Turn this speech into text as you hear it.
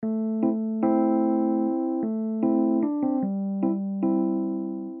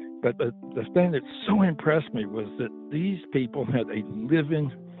But the thing that so impressed me was that these people had a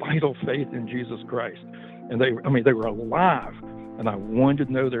living, vital faith in Jesus Christ. And they were alive, and I wanted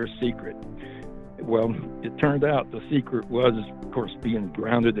to know their secret. Well, it turned out the secret was, of course, being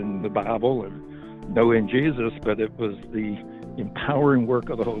grounded in the Bible and knowing Jesus, but it was the empowering work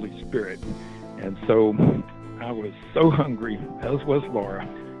of the Holy Spirit. And so I was so hungry, as was Laura,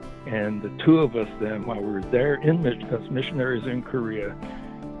 and the two of us then, while we were there as missionaries in Korea,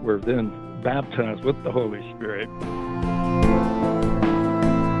 were then baptized with the Holy Spirit.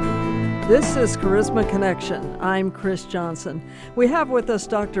 This is Charisma Connection. I'm Chris Johnson. We have with us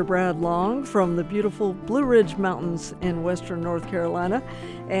Dr. Brad Long from the beautiful Blue Ridge Mountains in western North Carolina,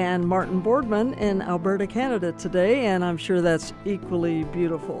 and Martin Boardman in Alberta, Canada today, and I'm sure that's equally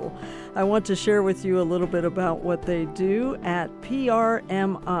beautiful. I want to share with you a little bit about what they do at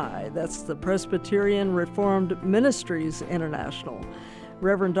PRMI. That's the Presbyterian-Reformed Ministries International.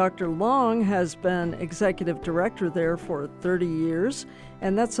 Reverend Dr. Long has been executive director there for 30 years,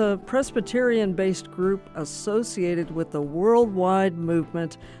 and that's a Presbyterian-based group associated with the worldwide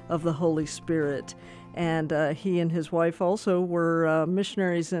movement of the Holy Spirit. And he and his wife also were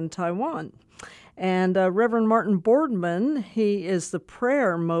missionaries in Taiwan. And Reverend Martin Boardman, he is the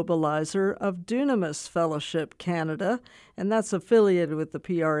prayer mobilizer of Dunamis Fellowship Canada, and that's affiliated with the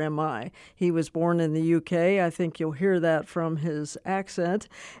PRMI. He was born in the UK. I think you'll hear that from his accent.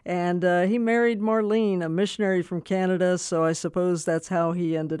 And he married Marlene, a missionary from Canada, so I suppose that's how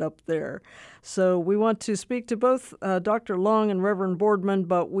he ended up there. So we want to speak to both Dr. Long and Reverend Boardman,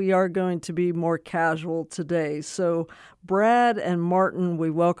 but we are going to be more casual today. So Brad and Martin, we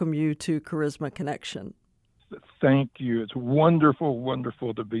welcome you to Charisma Connection. Thank you. It's wonderful,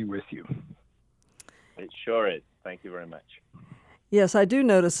 wonderful to be with you. It sure is. Thank you very much. Yes, I do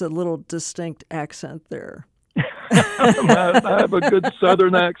notice a little distinct accent there. I have a good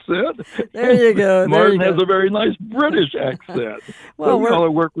Southern accent. There you go. Martin has a very nice British accent. Well, we all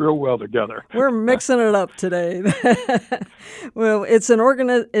work real well together. We're mixing it up today. Well, it's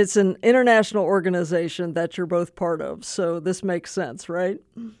an international organization that you're both part of, so this makes sense, right?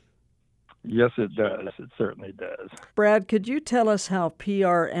 Yes, it does. It certainly does. Brad, could you tell us how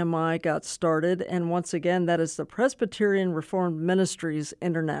PRMI got started? And once again, that is the Presbyterian-Reformed Ministries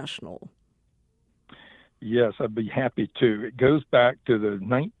International. Yes, I'd be happy to. It goes back to the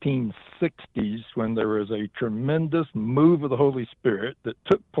 1960s when there was a tremendous move of the Holy Spirit that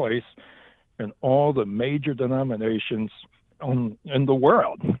took place in all the major denominations in the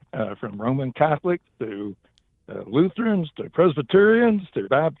world, from Roman Catholics to Lutherans to Presbyterians to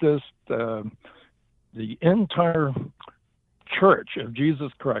Baptists. The entire Church of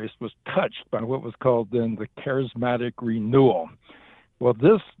Jesus Christ was touched by what was called then the charismatic renewal. Well,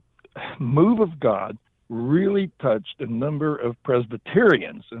 this move of God really touched a number of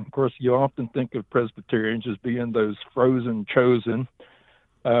Presbyterians. And of course, you often think of Presbyterians as being those frozen chosen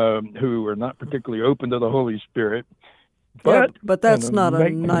who are not particularly open to the Holy Spirit. But that's not a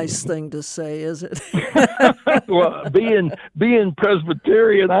nice thing to say, is it? Well, being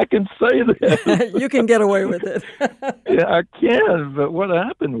Presbyterian, I can say that. You can get away with it. Yeah, I can. But what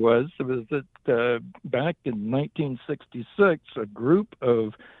happened was that back in 1966, a group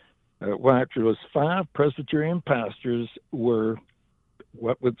of actually, it was 5 Presbyterian pastors were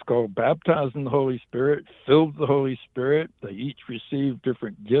what was called baptized in the Holy Spirit, filled with the Holy Spirit. They each received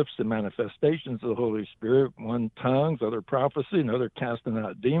different gifts and manifestations of the Holy Spirit. One tongues, other prophecy, another casting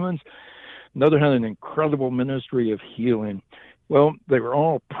out demons. Another had an incredible ministry of healing. Well, they were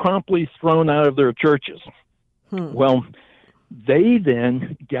all promptly thrown out of their churches. Well, they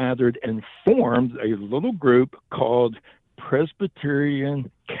then gathered and formed a little group called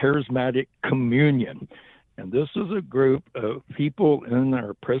Presbyterian Charismatic Communion. And this is a group of people in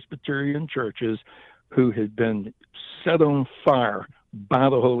our Presbyterian churches who had been set on fire by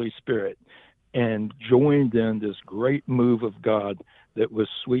the Holy Spirit and joined in this great move of God that was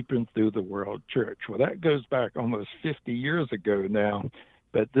sweeping through the world church. Well, that goes back almost 50 years ago now,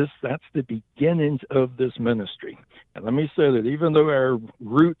 but that's the beginnings of this ministry. And let me say that even though our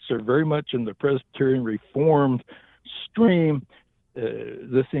roots are very much in the Presbyterian Reformed stream,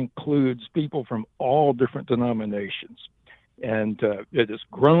 this includes people from all different denominations. And it has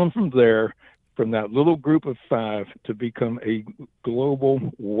grown from there, from that little group of 5, to become a global,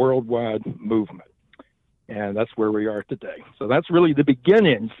 worldwide movement. And that's where we are today. So that's really the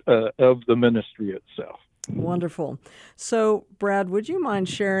beginnings of the ministry itself. Wonderful. So, Brad, would you mind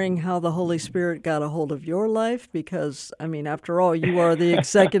sharing how the Holy Spirit got a hold of your life? Because, I mean, after all, you are the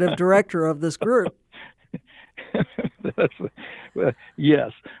executive director of this group.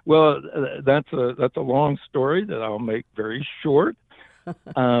 Yes. Well, that's a long story that I'll make very short.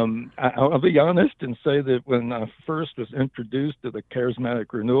 I'll be honest and say that when I first was introduced to the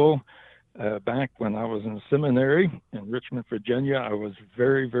charismatic renewal, back when I was in seminary in Richmond, Virginia, I was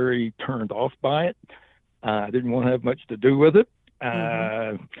very, very turned off by it. I didn't want to have much to do with it.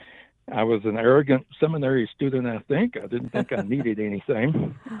 I was an arrogant seminary student, I think. I didn't think I needed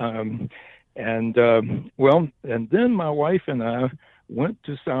anything. And then my wife and I went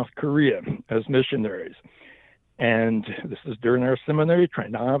to South Korea as missionaries. And this is during our seminary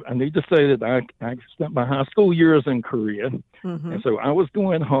training. Now, I need to say that I spent my high school years in Korea. And so I was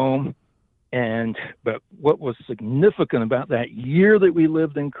going home. But what was significant about that year that we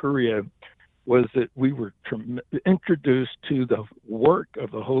lived in Korea was that we were introduced to the work of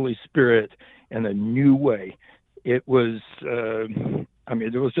the Holy Spirit in a new way. It was, it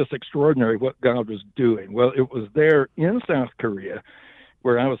was just extraordinary what God was doing. Well, it was there in South Korea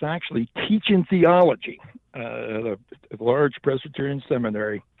where I was actually teaching theology at a large Presbyterian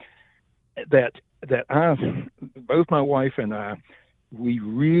seminary that both my wife and I, we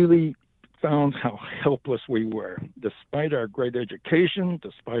really found how helpless we were. Despite our great education,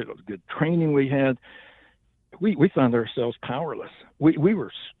 despite the good training we had, we found ourselves powerless. We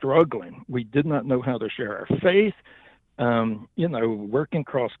were struggling. We did not know how to share our faith. Working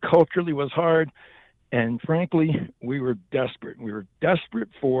cross-culturally was hard. And frankly, we were desperate. We were desperate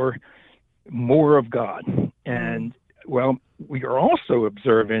for more of God. And, well, we are also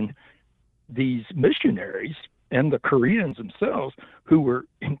observing these missionaries and the Koreans themselves, who were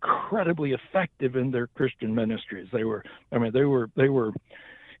incredibly effective in their Christian ministries. They were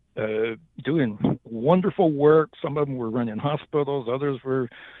doing wonderful work. Some of them were running hospitals. Others were,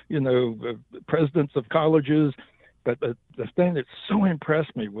 presidents of colleges. But the thing that so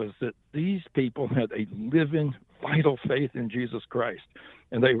impressed me was that these people had a living, vital faith in Jesus Christ,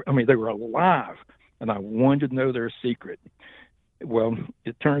 and they were alive. And I wanted to know their secret. Well,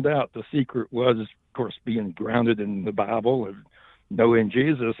 it turned out the secret was, of course, being grounded in the Bible and knowing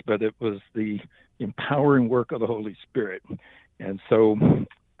Jesus, but it was the empowering work of the Holy Spirit. And so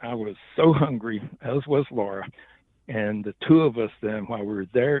I was so hungry, as was Laura, and the two of us then, while we were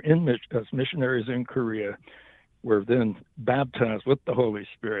there as missionaries in Korea, were then baptized with the Holy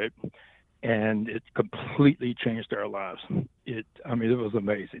Spirit, and it completely changed our lives. It was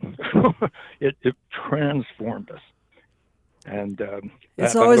amazing. it transformed us. And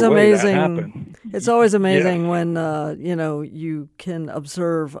it's always amazing. That happened. It's always amazing when you can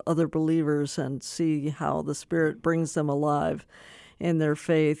observe other believers and see how the Spirit brings them alive in their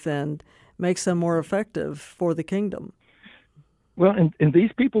faith and makes them more effective for the kingdom. Well, and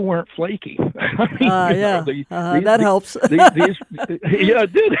these people weren't flaky. That helps.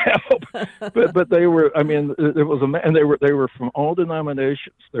 It did help. But they were. They were from all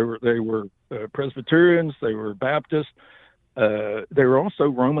denominations. They were Presbyterians. They were Baptists. They were also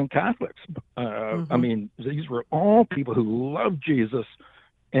Roman Catholics. These were all people who loved Jesus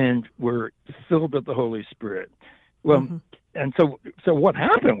and were filled with the Holy Spirit. Well, and so what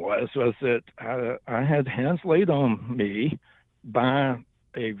happened was that I had hands laid on me by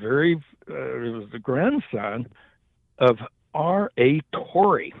it was the grandson of R.A.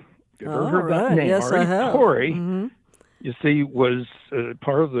 Torrey. You've ever heard that name? Yes, I have. Torrey, you see, was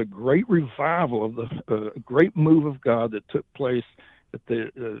part of the great revival of the great move of God that took place at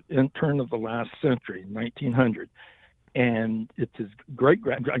the turn of the last century, 1900. And it's his great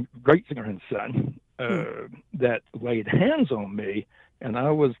grandson that laid hands on me, and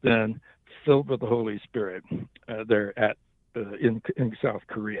I was then filled with the Holy Spirit there in South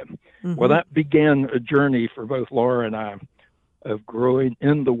Korea. Well, that began a journey for both Laura and I of growing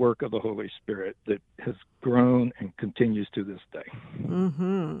in the work of the Holy Spirit that has grown and continues to this day.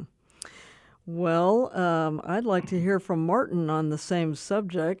 Well, I'd like to hear from Martin on the same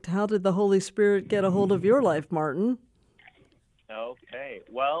subject. How did the Holy Spirit get a hold of your life, Martin? Okay.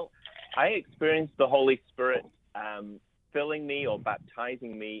 Well, I experienced the Holy Spirit filling me or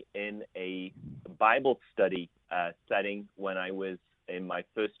baptizing me in a Bible study setting when I was in my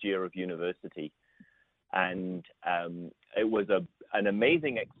first year of university. And it was an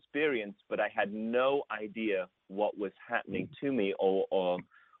amazing experience, but I had no idea what was happening to me or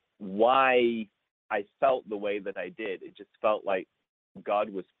why I felt the way that I did. It just felt like God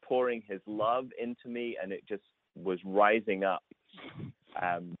was pouring his love into me, and it just was rising up.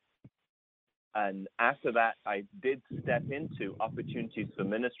 And after that, I did step into opportunities for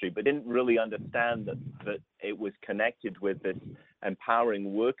ministry, but didn't really understand that it was connected with this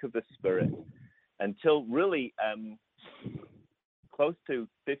empowering work of the Spirit until really close to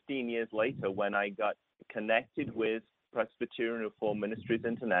 15 years later, when I got connected with Presbyterian-Reformed Ministries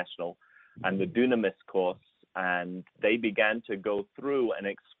International and the Dunamis course and they began to go through and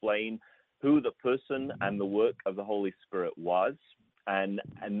explain who the person and the work of the Holy Spirit was. And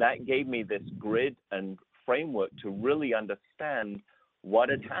that gave me this grid and framework to really understand what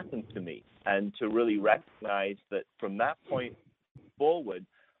had happened to me, and to really recognize that from that point forward,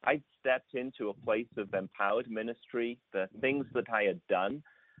 I stepped into a place of empowered ministry. The things that I had done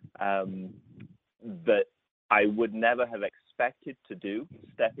that I would never have expected to do,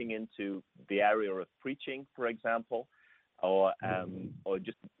 stepping into the area of preaching, for example, or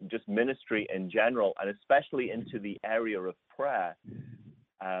just ministry in general, and especially into the area of prayer,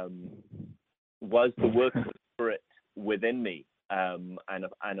 was the work of the Spirit within me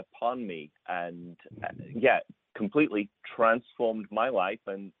and upon me, and completely transformed my life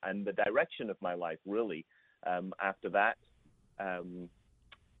and the direction of my life, really, after that.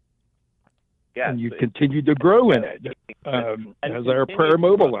 And you continue to grow in it as our prayer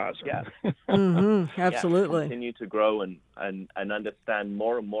mobilizer. Yeah. Absolutely. Continue to grow and understand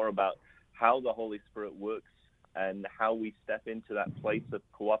more and more about how the Holy Spirit works and how we step into that place of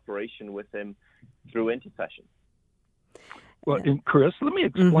cooperation with Him through intercession. Well, and Chris, let me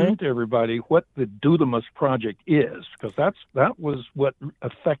explain to everybody what the Dunamis Project is, because that was what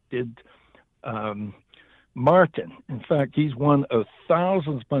affected Martin. In fact, he's one of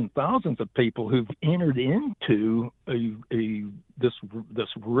thousands upon thousands of people who've entered into this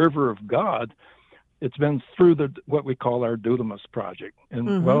river of God. It's been through what we call our Dunamis Project,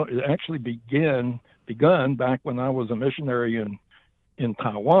 and well, it actually begun back when I was a missionary in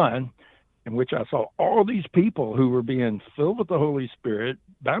Taiwan, in which I saw all these people who were being filled with the Holy Spirit,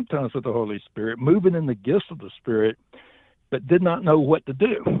 baptized with the Holy Spirit, moving in the gifts of the Spirit, but did not know what to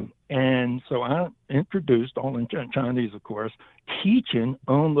do. And so I introduced, all in Chinese, of course, teaching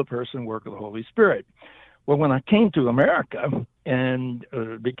on the person work of the Holy Spirit. Well, when I came to America and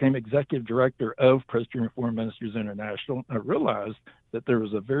became executive director of Presbyterian-Reformed Ministries International, I realized that there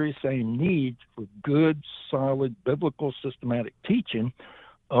was a very same need for good, solid, biblical, systematic teaching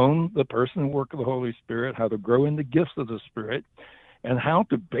on the person and work of the Holy Spirit, how to grow in the gifts of the Spirit, and how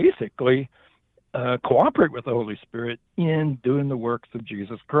to basically cooperate with the Holy Spirit in doing the works of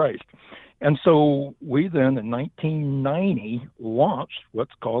Jesus Christ. And so we then, in 1990, launched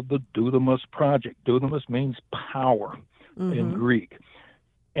what's called the Dunamis Project. Dunamis means power in Greek.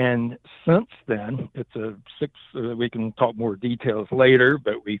 And since then, it's we can talk more details later,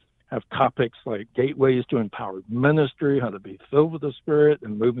 but we have topics like gateways to empowered ministry, how to be filled with the Spirit,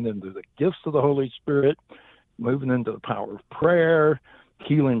 and moving into the gifts of the Holy Spirit, moving into the power of prayer,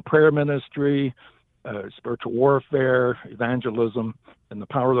 healing prayer ministry, spiritual warfare, evangelism, and the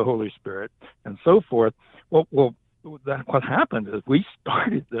power of the Holy Spirit, and so forth. Well, what happened is we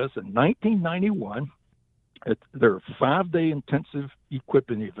started this in 1991. There are 5-day intensive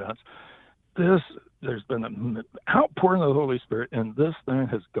equipping events. There's been an outpouring of the Holy Spirit, and this thing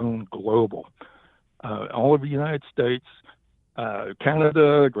has gone global. All over the United States,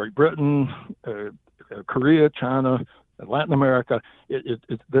 Canada, Great Britain, Korea, China, Latin America.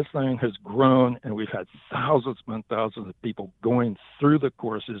 This thing has grown, and we've had thousands and thousands of people going through the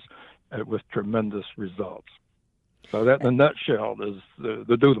courses with tremendous results. So that, in a nutshell, is the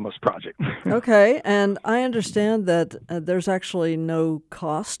Dunamis Project. Okay, and I understand that there's actually no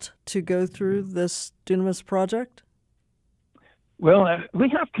cost to go through this Dunamis Project? Well, we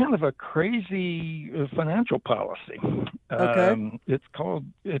have kind of a crazy financial policy. Okay. It's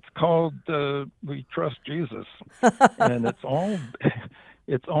called We Trust Jesus, and it's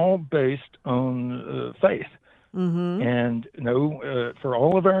all based on faith. And for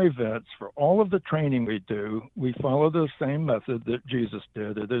all of our events, for all of the training we do, we follow the same method that Jesus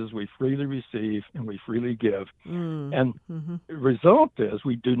did. It is we freely receive and we freely give. And the result is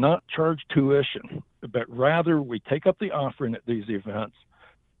we do not charge tuition, but rather we take up the offering at these events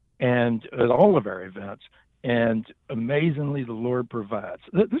and at all of our events. And amazingly, the Lord provides.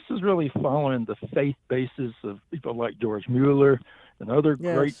 This is really following the faith basis of people like George Mueller and other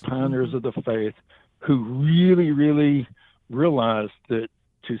great pioneers of the faith, who really, really realized that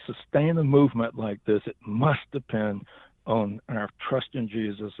to sustain a movement like this, it must depend on our trust in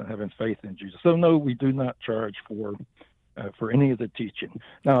Jesus and having faith in Jesus. So no, we do not charge for any of the teaching.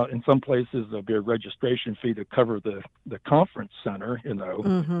 Now, in some places, there'll be a registration fee to cover the conference center,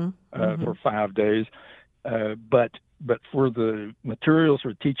 for 5 days. But for the materials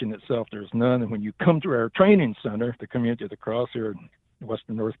for teaching itself, there's none. And when you come to our training center, the Community of the Cross here in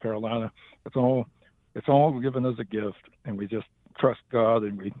Western North Carolina, it's all given as a gift, and we just trust God,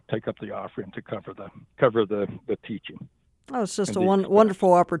 and we take up the offering to cover the teaching. Oh, it's just a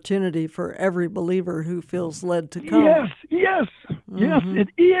wonderful opportunity for every believer who feels led to come. Yes, it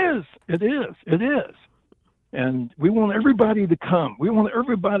is. And we want everybody to come. We want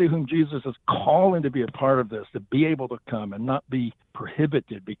everybody whom Jesus is calling to be a part of this to be able to come and not be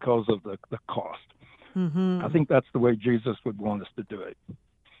prohibited because of the cost. I think that's the way Jesus would want us to do it.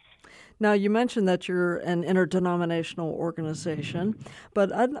 Now, you mentioned that you're an interdenominational organization,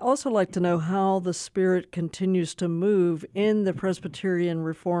 but I'd also like to know how the Spirit continues to move in the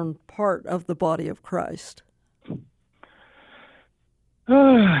Presbyterian-Reformed part of the body of Christ.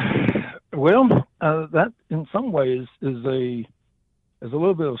 Well, that in some ways is a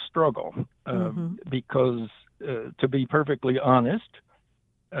little bit of struggle because, to be perfectly honest,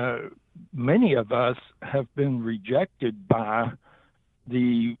 many of us have been rejected by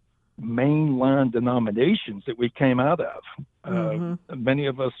the mainline denominations that we came out of. Many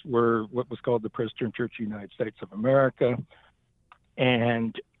of us were what was called the Presbyterian Church of the United States of America,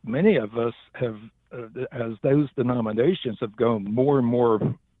 and many of us have, as those denominations have gone more and more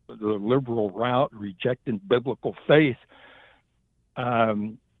the liberal route, rejecting biblical faith,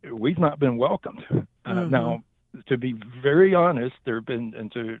 we've not been welcomed. Now, to be very honest, there's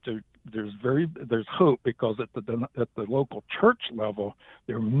hope, because at the local church level,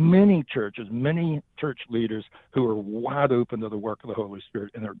 there are many churches, many church leaders who are wide open to the work of the Holy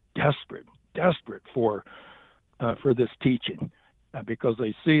Spirit, and are desperate for this teaching, because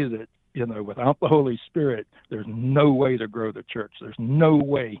they see that, without the Holy Spirit, there's no way to grow the church. There's no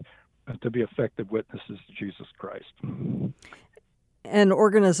way to be effective witnesses to Jesus Christ. And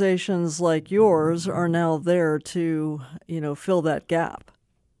organizations like yours are now there to, fill that gap.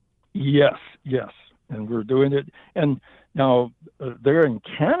 Yes, and we're doing it. And now there in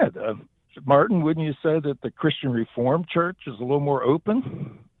Canada, Martin, wouldn't you say that the Christian Reformed Church is a little more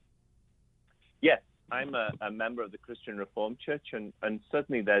open? Yes, I'm a member of the Christian Reformed Church, and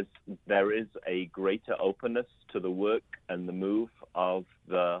certainly there is a greater openness to the work and the move of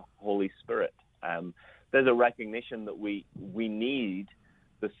the Holy Spirit. There's a recognition that we need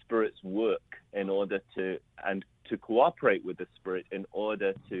the Spirit's work in order to cooperate with the Spirit in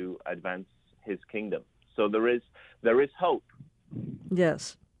order to advance His kingdom. So there is hope.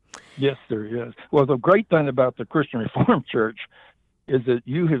 Yes. Yes, there is. Well, the great thing about the Christian Reformed Church is that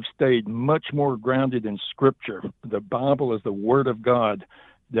you have stayed much more grounded in Scripture. The Bible is the Word of God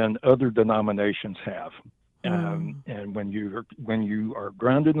than other denominations have. And when you are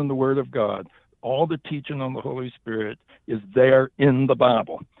grounded in the Word of God, all the teaching on the Holy Spirit is there in the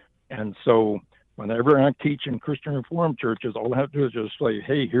Bible. And so whenever I teach in Christian Reformed churches, all I have to do is just say,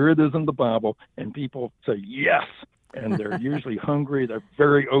 hey, here it is in the Bible. And people say, yes. And they're usually hungry. They're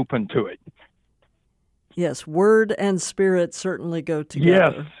very open to it. Yes, Word and Spirit certainly go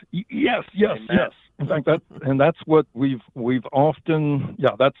together. Yes. In fact, that's what we've often,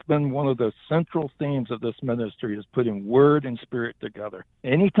 that's been one of the central themes of this ministry, is putting Word and Spirit together.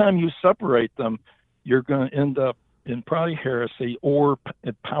 Anytime you separate them, you're going to end up in probably heresy or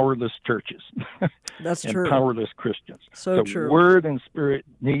powerless churches. That's and true. Powerless Christians. So true. Word and Spirit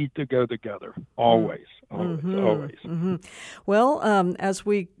need to go together, always. Well, as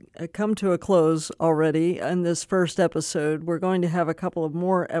we come to a close already in this first episode, we're going to have a couple of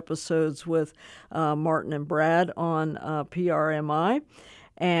more episodes with Martin and Brad on PRMI.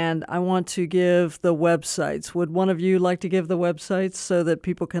 And I want to give the websites. Would one of you like to give the websites so that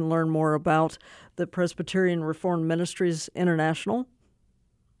people can learn more about the Presbyterian-Reformed Ministries International?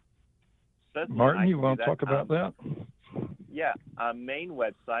 Certainly, Martin, you want to talk about that? Yeah, our main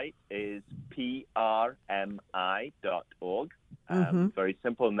website is PRMI.org. Very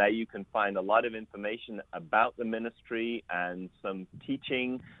simple. And there you can find a lot of information about the ministry and some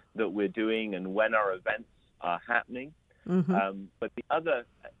teaching that we're doing and when our events are happening. But the other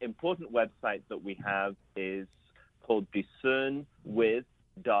important website that we have is called discernwith.us,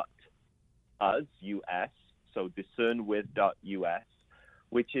 so discernwith.us,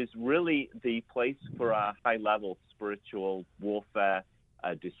 which is really the place for our high-level spiritual warfare,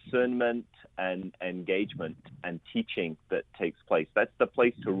 discernment and engagement and teaching that takes place. That's the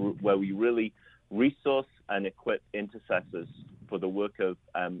place where we really resource and equip intercessors for the work of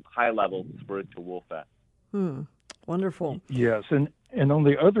high-level spiritual warfare. Wonderful. Yes, and on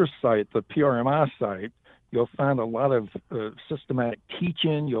the other site, the PRMI site, you'll find a lot of systematic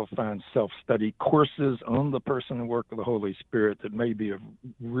teaching. You'll find self-study courses on the person and work of the Holy Spirit that may be of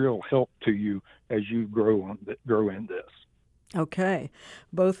real help to you as you grow in this. Okay.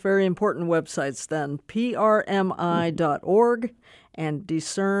 Both very important websites then, prmi.org and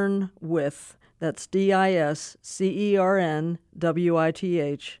discernwith, that's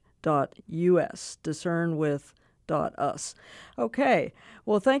discernwith.us, discernwith.us. charismatic.us. Okay.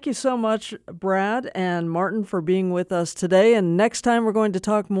 Well, thank you so much, Brad and Martin, for being with us today. And next time we're going to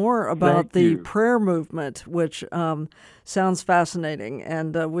talk more about the prayer movement, which sounds fascinating.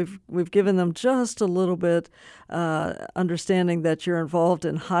 And we've given them just a little bit understanding that you're involved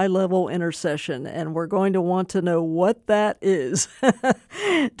in high-level intercession, and we're going to want to know what that is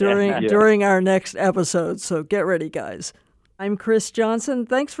during our next episode. So get ready, guys. I'm Chris Johnson.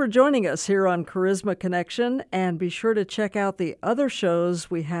 Thanks for joining us here on Charisma Connection, and be sure to check out the other shows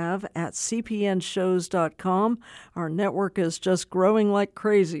we have at cpnshows.com. Our network is just growing like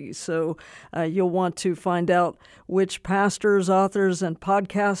crazy, so you'll want to find out which pastors, authors, and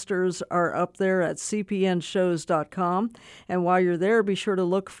podcasters are up there at cpnshows.com. And while you're there, be sure to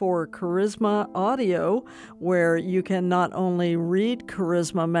look for Charisma Audio, where you can not only read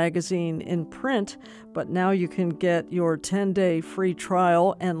Charisma Magazine in print, but now you can get your 10-day free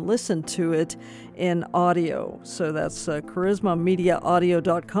trial and listen to it in audio. So that's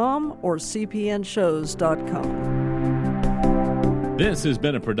charismamediaaudio.com or cpnshows.com. This has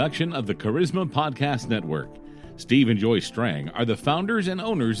been a production of the Charisma Podcast Network. Steve and Joy Strang are the founders and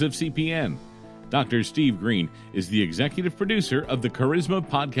owners of CPN. Dr. Steve Green is the executive producer of the Charisma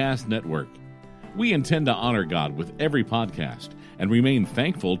Podcast Network. We intend to honor God with every podcast and remain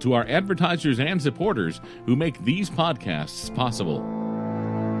thankful to our advertisers and supporters who make these podcasts possible.